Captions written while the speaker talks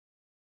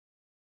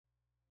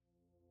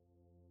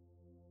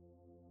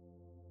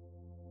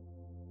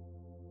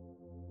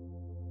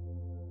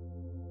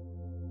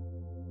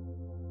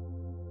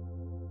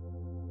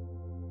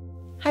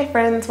Hi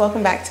friends,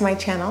 welcome back to my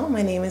channel.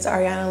 My name is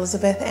Arianna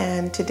Elizabeth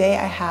and today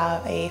I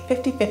have a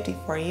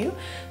 50-50 for you.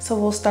 So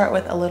we'll start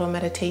with a little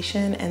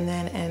meditation and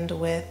then end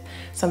with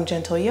some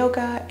gentle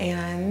yoga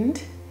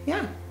and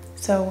yeah.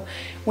 So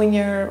when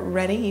you're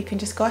ready, you can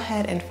just go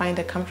ahead and find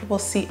a comfortable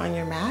seat on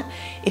your mat.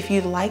 If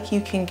you'd like, you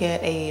can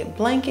get a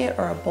blanket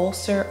or a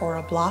bolster or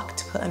a block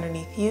to put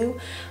underneath you.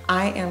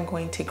 I am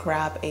going to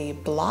grab a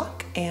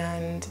block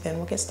and then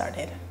we'll get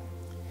started.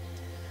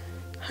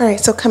 All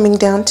right, so coming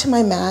down to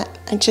my mat,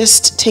 I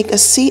just take a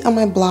seat on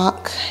my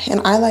block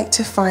and I like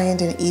to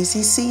find an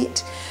easy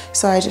seat.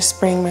 So I just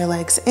bring my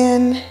legs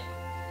in.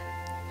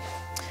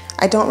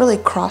 I don't really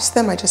cross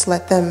them, I just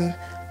let them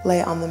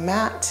lay on the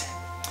mat.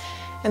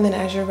 And then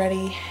as you're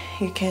ready,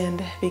 you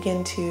can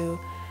begin to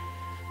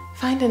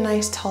find a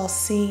nice tall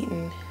seat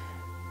and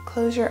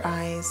close your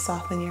eyes,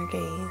 soften your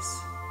gaze.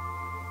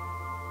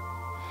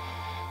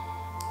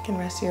 You can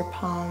rest your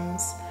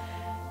palms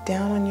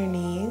down on your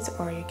knees,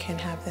 or you can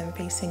have them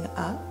facing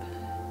up,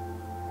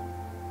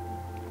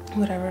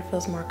 whatever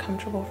feels more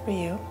comfortable for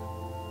you.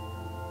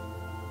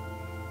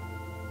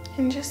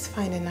 And just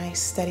find a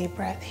nice steady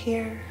breath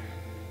here,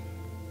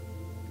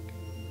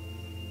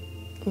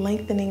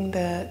 lengthening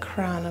the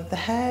crown of the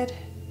head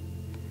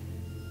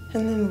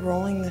and then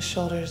rolling the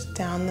shoulders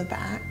down the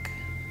back.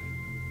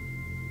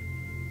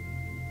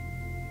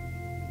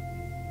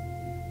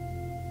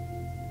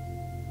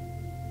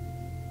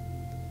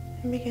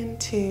 And begin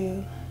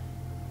to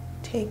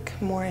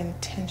take more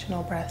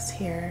intentional breaths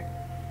here.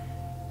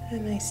 A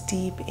nice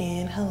deep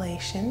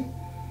inhalation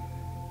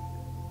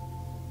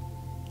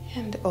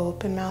and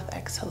open mouth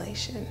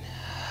exhalation.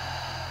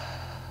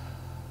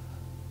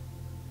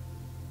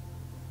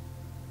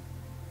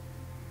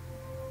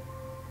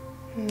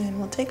 And then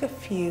we'll take a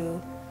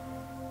few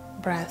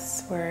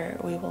breaths where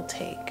we will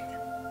take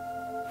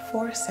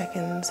 4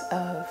 seconds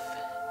of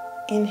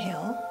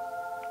inhale,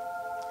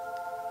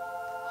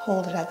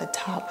 hold it at the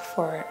top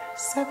for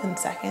 7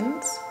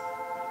 seconds,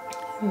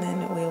 and then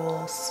we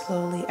will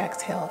slowly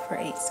exhale for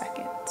 8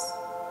 seconds.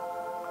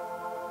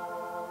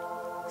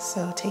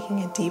 So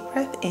taking a deep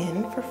breath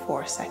in for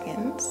 4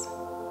 seconds.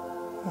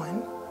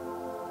 1,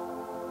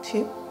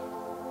 2,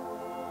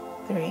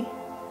 3,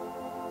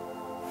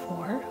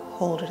 4.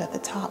 Hold it at the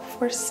top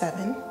for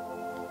 7,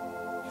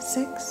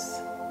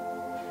 6,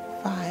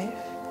 5,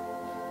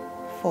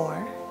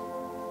 4,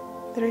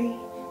 3,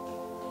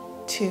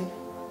 2,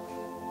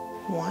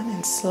 1.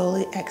 And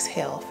slowly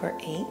exhale for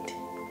 8,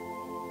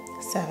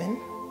 7,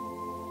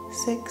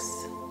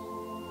 6,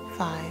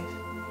 5,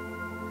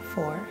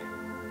 4,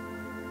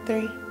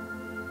 3,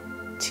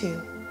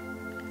 2,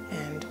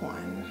 and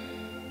 1.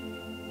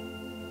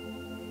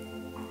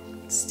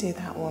 Let's do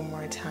that one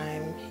more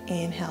time.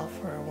 Inhale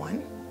for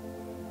 1,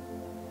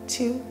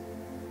 2,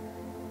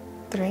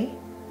 3,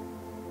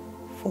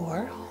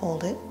 4.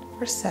 Hold it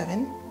for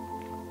 7,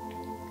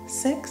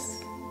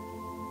 6,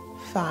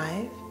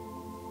 5,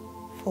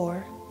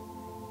 4,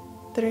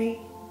 3,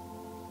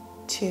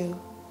 2,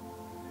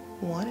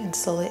 1, and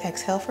slowly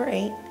exhale for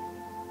 8,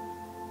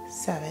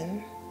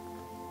 7,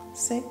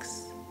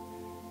 6,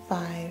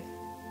 5,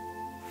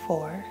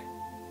 4,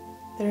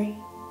 3,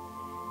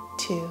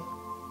 2,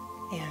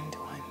 and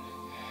 1.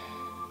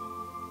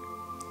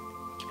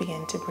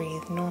 Begin to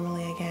breathe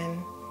normally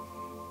again.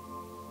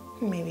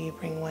 Maybe you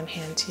bring one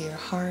hand to your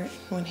heart,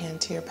 one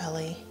hand to your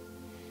belly,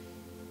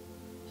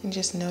 and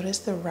just notice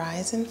the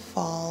rise and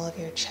fall of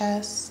your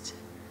chest,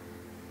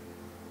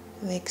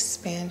 the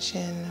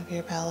expansion of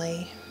your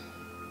belly.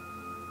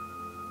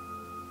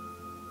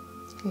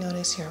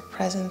 Notice your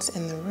presence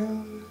in the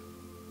room.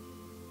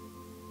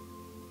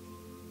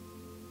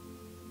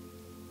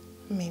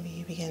 Maybe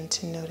you begin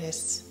to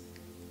notice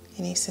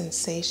any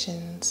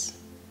sensations.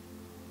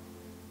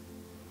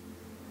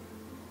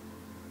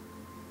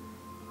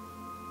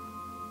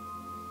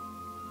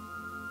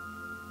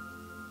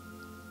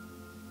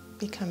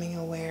 Becoming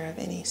aware of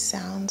any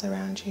sounds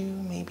around you.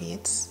 Maybe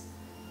it's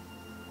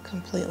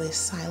completely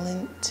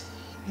silent.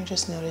 You're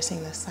just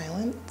noticing the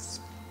silence.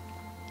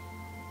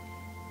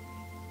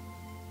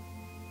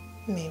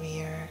 Maybe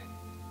you're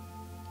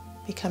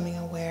becoming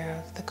aware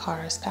of the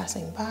cars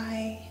passing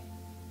by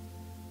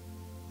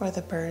or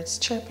the birds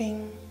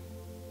chirping.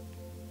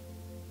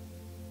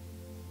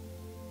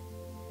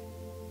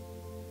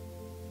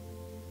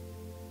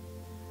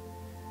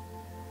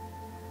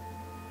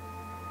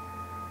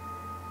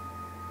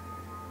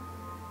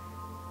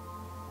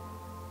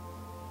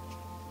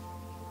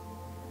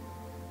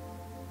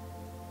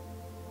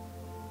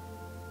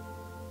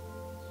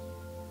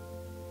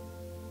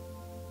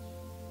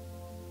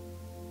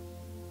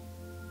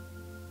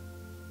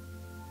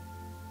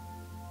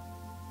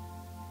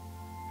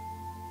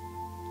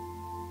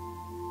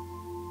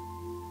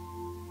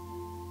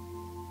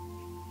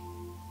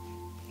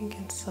 You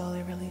can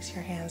slowly release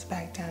your hands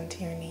back down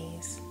to your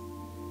knees.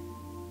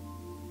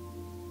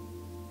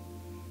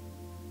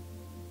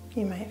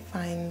 You might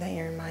find that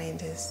your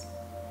mind is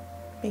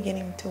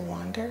beginning to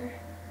wander.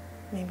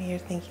 Maybe you're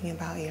thinking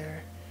about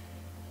your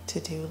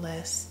to-do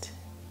list,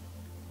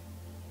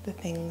 the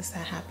things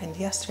that happened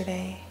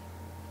yesterday,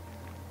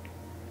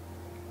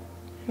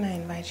 And I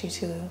invite you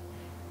to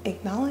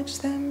acknowledge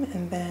them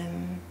and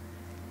then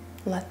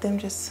let them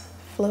just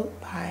float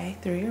by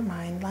through your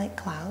mind like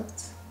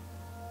clouds,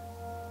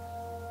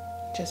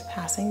 just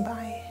passing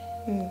by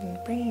and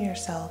bringing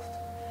yourself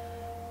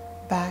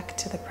back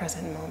to the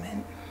present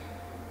moment.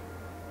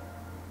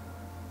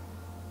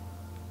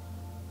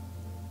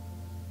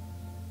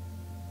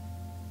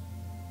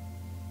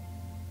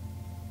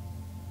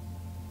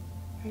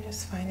 And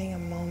just finding a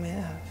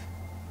moment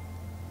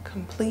of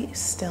complete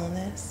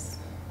stillness.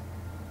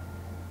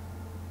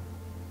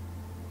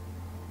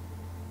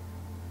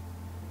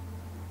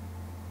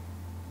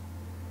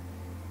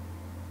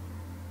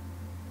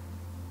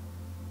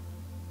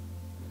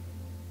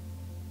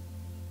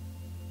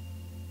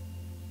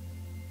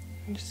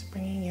 And just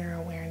bringing your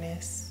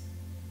awareness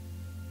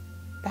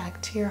back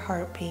to your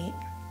heartbeat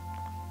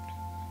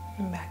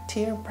and back to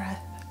your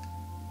breath.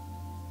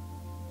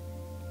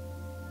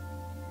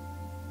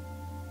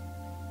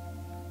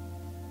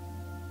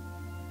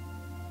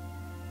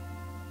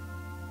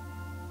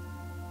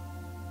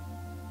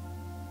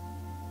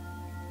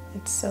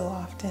 It's so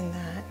often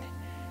that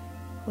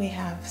we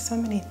have so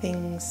many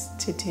things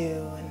to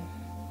do, and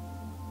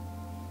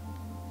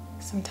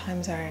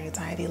sometimes our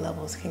anxiety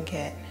levels can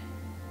get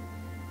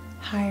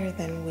higher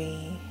than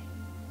we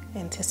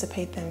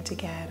anticipate them to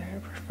get or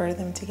prefer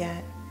them to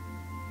get.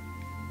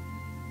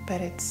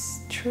 But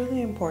it's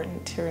truly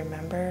important to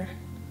remember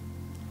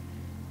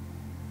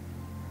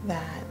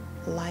that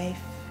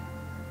life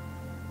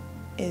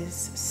is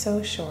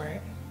so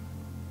short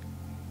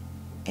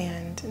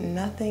and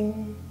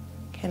nothing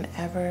can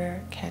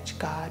ever catch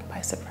God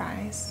by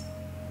surprise.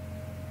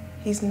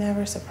 He's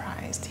never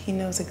surprised. He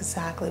knows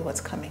exactly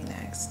what's coming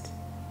next.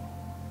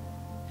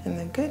 And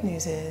the good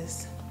news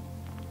is,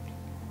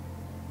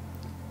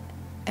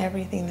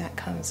 everything that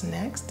comes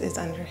next is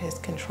under His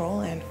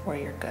control and for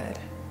your good.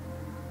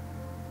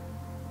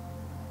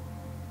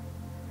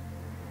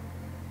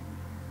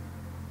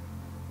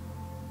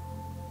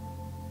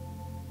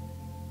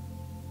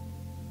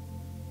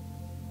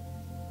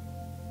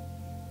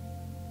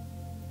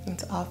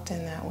 It's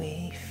often that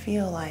we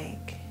feel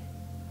like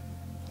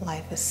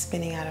life is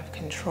spinning out of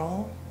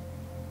control.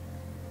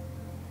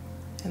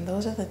 And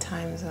those are the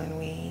times when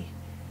we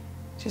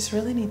just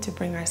really need to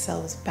bring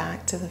ourselves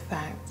back to the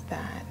fact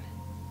that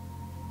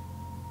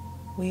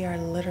we are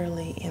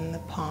literally in the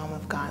palm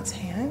of God's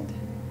hand.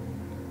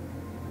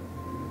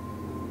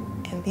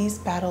 And these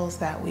battles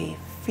that we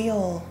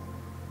feel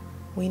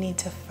we need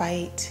to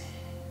fight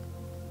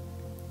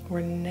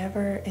were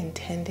never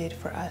intended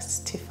for us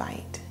to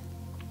fight.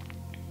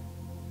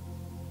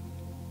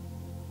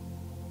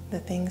 The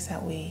things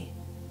that we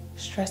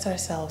stress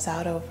ourselves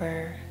out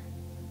over,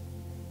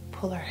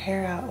 pull our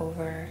hair out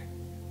over,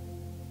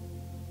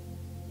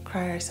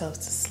 cry ourselves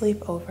to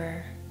sleep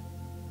over,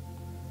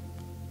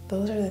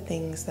 those are the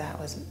things that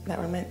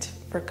were meant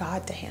for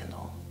God to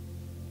handle,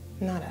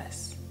 not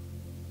us.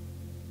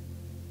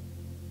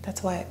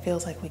 That's why it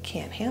feels like we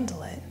can't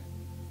handle it,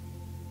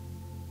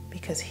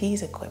 because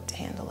He's equipped to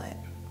handle it.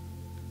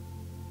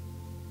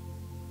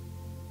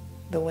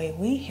 The way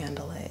we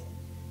handle it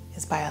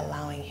is by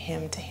allowing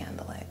Him to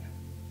handle it.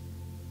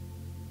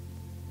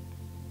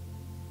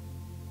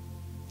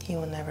 He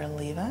will never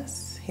leave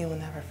us. He will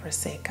never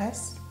forsake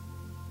us.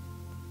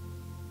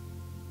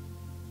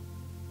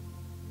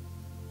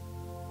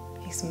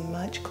 He's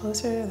much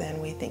closer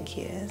than we think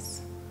He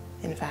is.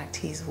 In fact,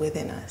 He's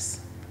within us.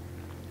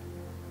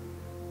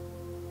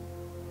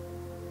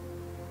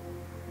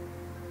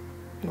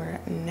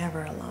 We're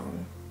never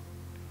alone.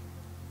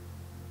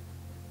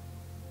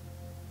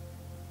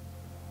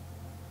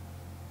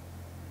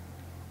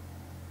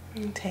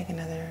 And take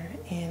another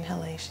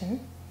inhalation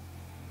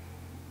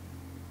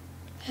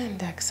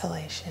and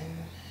exhalation.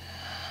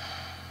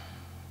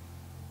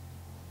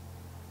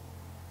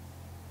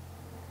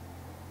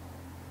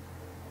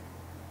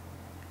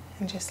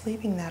 And just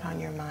leaving that on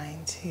your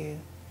mind to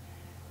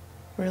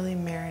really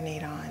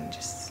marinate on.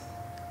 Just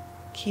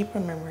keep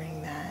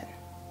remembering that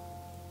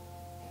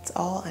it's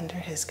all under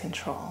His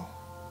control.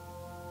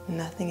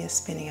 Nothing is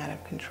spinning out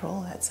of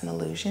control. That's an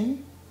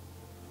illusion.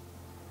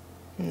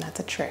 And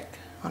that's a trick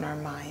on our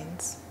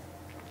minds.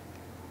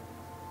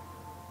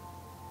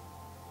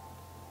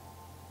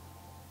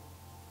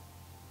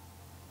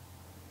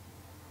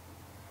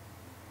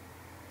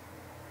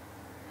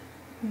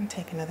 And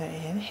take another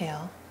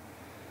inhale.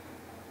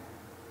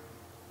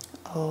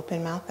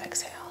 Open mouth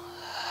exhale.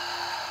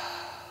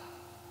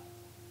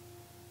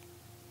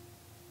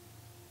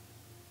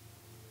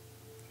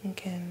 You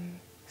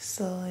can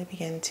slowly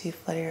begin to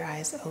flutter your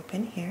eyes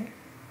open here.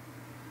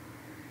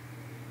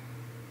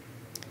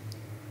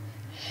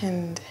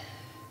 And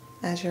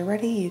as you're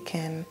ready, you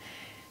can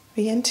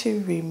begin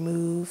to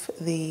remove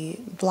the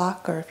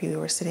block, or if you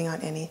were sitting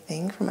on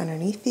anything, from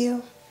underneath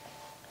you.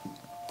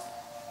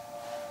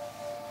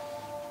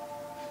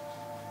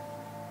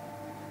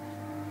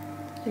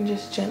 And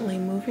just gently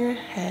move your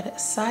head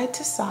side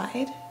to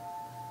side.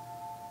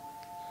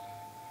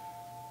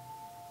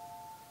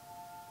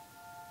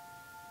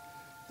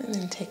 And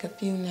then take a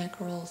few neck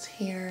rolls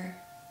here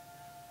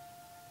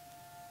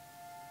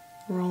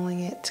rolling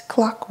it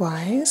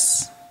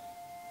clockwise.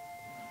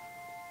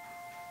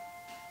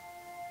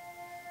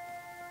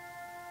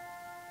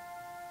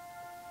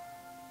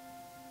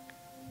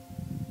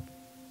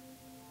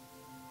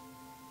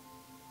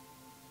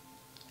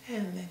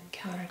 And then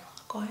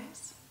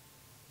counterclockwise.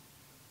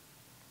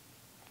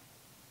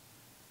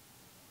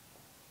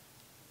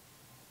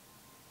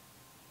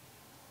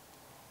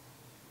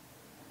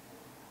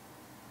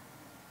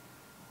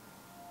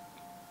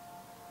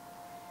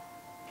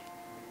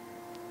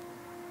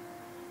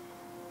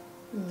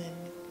 And then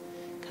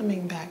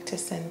coming back to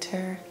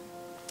center.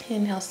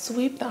 Inhale,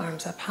 sweep the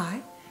arms up high.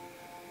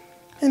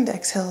 And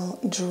exhale,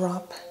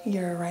 drop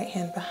your right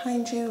hand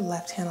behind you,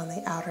 left hand on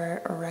the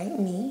outer right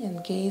knee,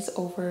 and gaze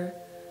over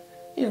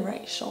your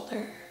right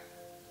shoulder.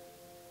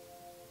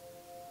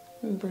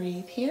 And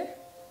breathe here.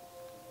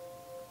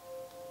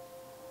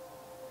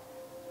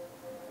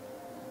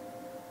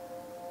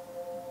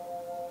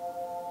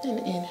 And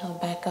inhale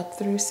back up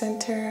through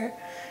center.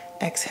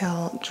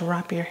 Exhale,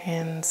 drop your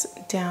hands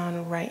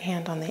down, right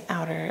hand on the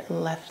outer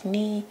left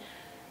knee,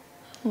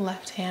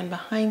 left hand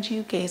behind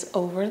you, gaze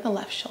over the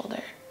left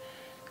shoulder.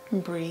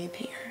 Breathe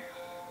here.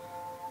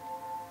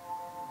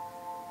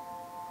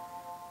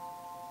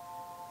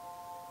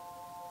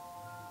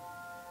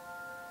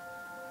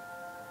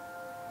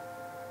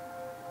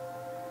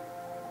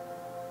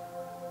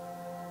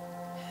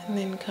 And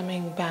then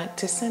coming back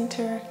to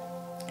center,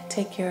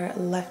 take your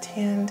left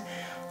hand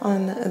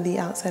on the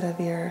outside of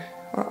your,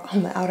 or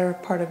on the outer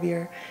part of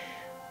your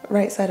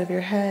right side of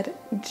your head.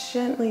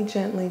 Gently,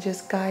 gently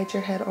just guide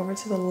your head over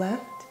to the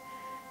left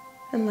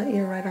and let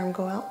your right arm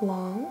go out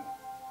long.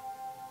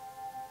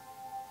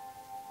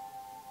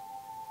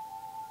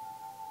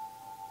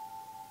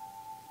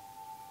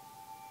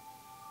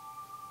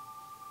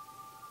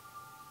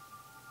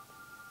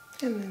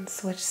 And then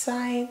switch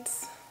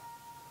sides.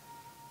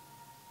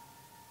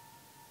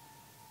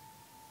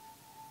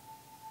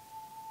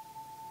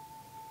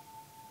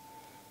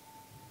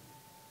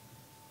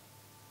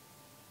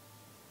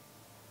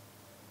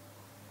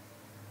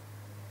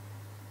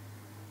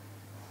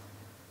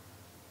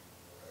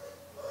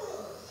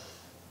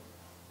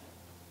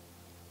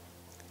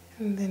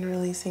 And then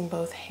releasing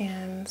both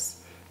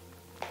hands.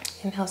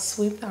 Inhale,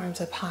 sweep the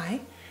arms up high.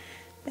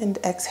 And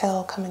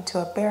exhale, come into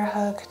a bear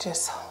hug,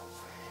 just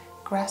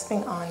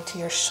grasping onto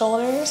your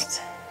shoulders.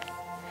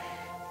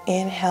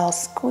 Inhale,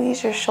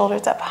 squeeze your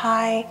shoulders up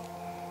high.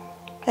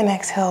 And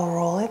exhale,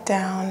 roll it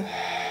down.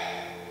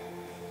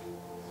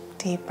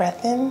 Deep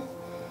breath in.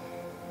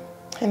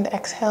 And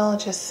exhale,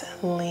 just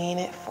lean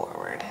it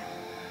forward.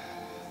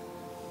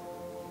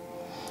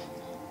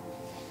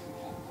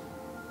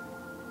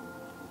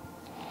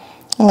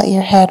 Let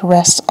your head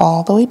rest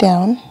all the way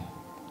down.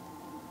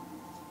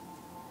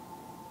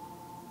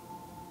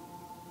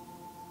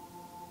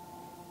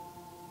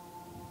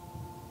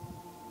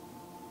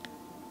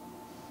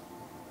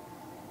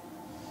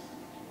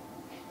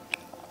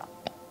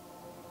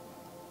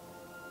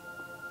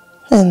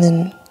 And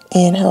then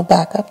inhale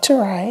back up to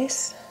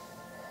rise.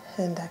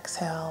 And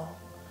exhale,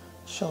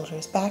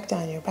 shoulders back,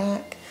 down your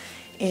back.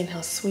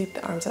 Inhale, sweep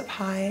the arms up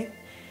high.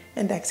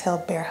 And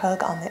exhale, bear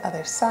hug on the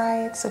other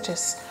side. So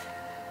just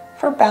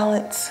for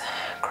balance,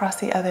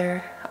 cross the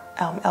other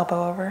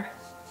elbow over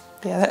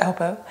the other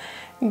elbow.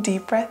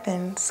 Deep breath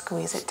in,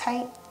 squeeze it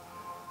tight.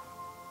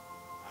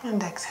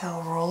 And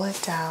exhale, roll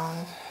it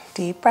down.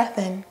 Deep breath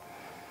in.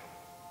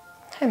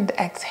 And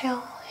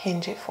exhale,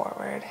 hinge it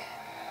forward.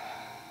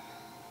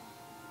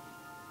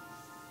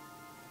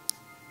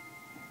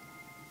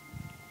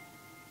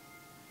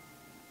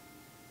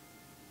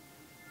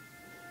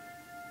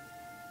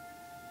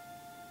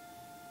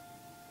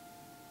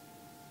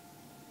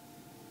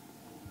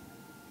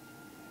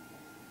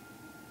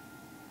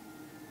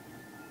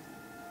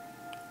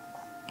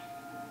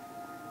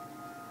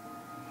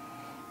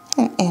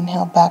 And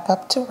inhale back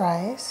up to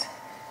rise.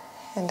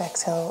 And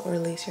exhale,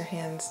 release your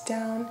hands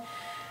down.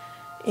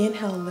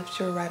 Inhale, lift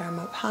your right arm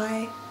up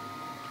high.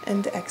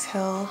 And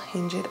exhale,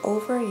 hinge it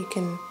over. You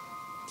can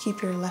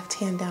keep your left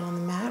hand down on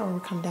the mat or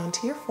come down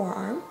to your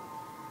forearm.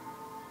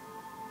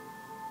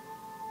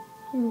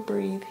 And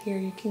breathe here.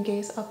 You can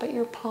gaze up at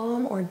your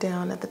palm or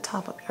down at the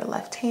top of your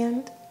left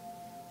hand.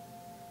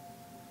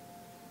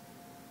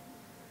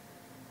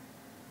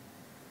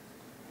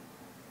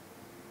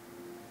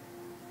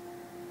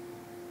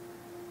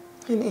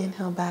 And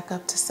inhale back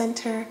up to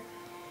center.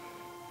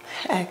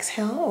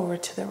 Exhale over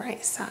to the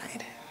right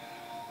side.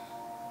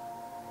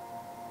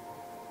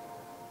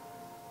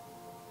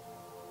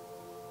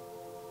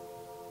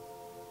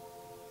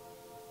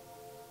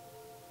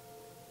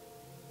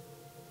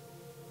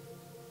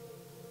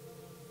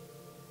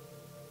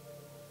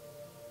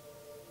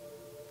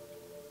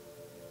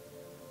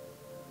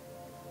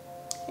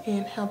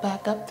 Inhale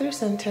back up through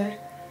center.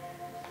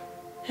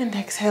 And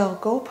exhale,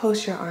 go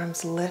post your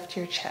arms, lift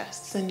your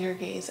chest, send your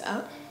gaze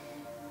up.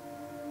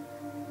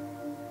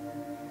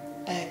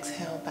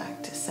 Exhale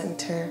back to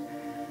center,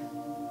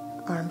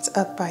 arms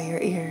up by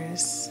your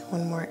ears.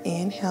 One more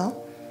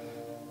inhale.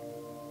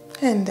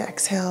 And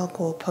exhale,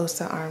 we'll post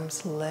the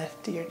arms,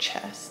 lift your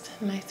chest.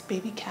 Nice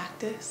baby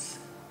cactus.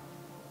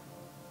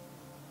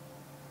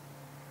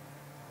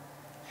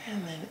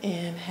 And then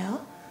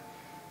inhale.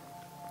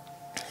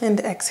 And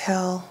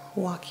exhale,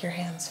 walk your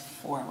hands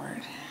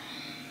forward.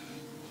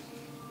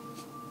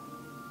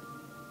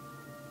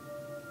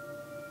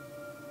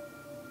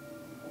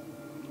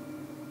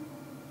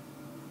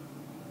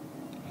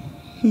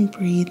 And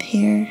breathe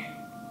here.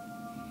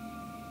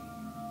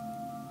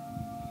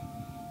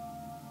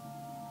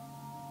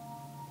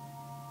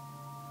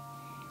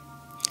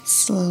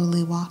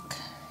 Slowly walk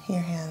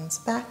your hands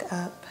back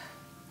up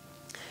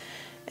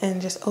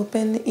and just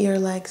open your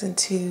legs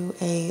into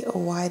a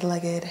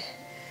wide-legged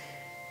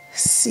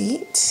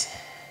seat.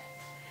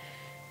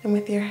 And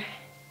with your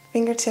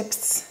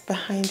fingertips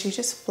behind you,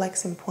 just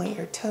flex and point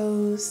your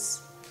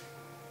toes.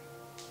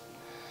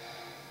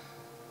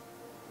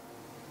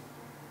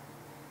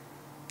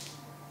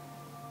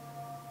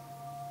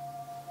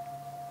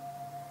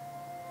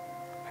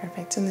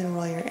 Perfect, and then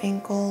roll your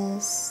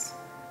ankles.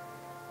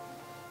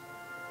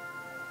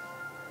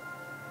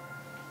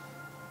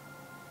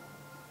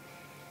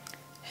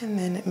 And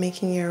then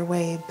making your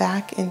way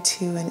back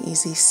into an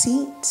easy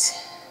seat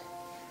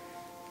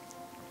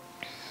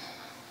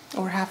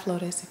or half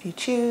lotus if you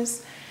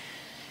choose.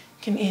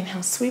 You can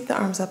inhale, sweep the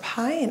arms up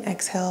high, and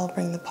exhale,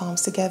 bring the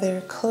palms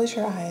together. Close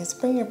your eyes,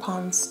 bring your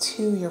palms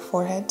to your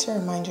forehead to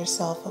remind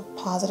yourself of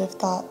positive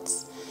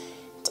thoughts.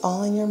 It's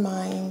all in your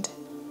mind.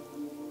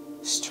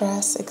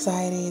 Stress,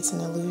 anxiety, it's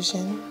an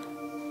illusion.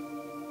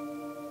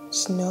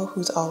 Just know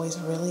who's always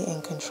really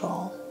in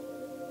control.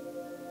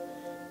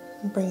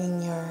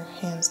 Bringing your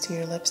hands to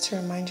your lips to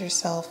remind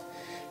yourself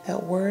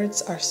that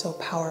words are so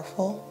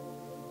powerful.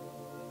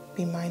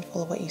 Be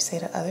mindful of what you say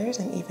to others,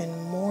 and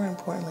even more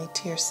importantly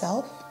to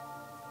yourself.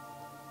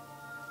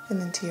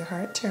 And then to your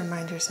heart to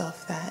remind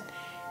yourself that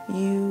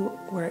you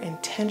were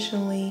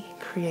intentionally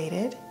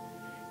created.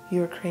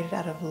 You were created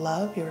out of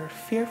love. You were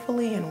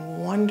fearfully and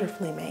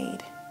wonderfully made.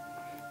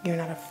 You're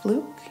not a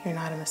fluke. You're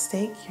not a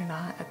mistake. You're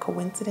not a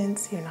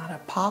coincidence. You're not a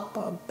pop,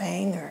 a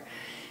bang, or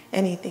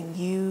anything.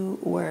 You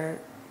were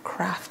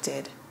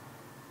crafted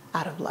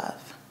out of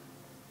love.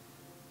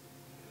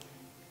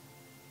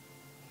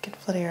 You can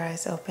flutter your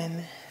eyes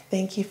open.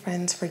 Thank you,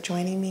 friends, for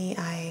joining me.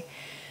 I'm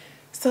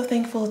so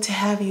thankful to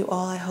have you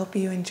all. I hope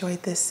you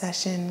enjoyed this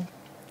session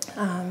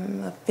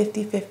of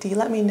 50-50.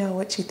 Let me know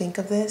what you think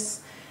of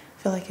this.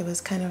 I feel like it was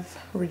kind of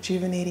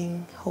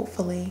rejuvenating,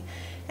 hopefully.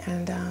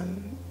 And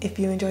if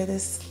you enjoy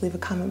this, leave a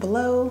comment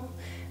below.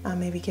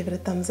 Maybe give it a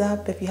thumbs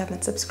up. If you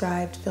haven't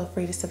subscribed, feel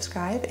free to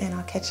subscribe, and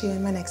I'll catch you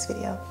in my next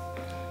video.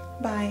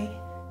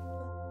 Bye.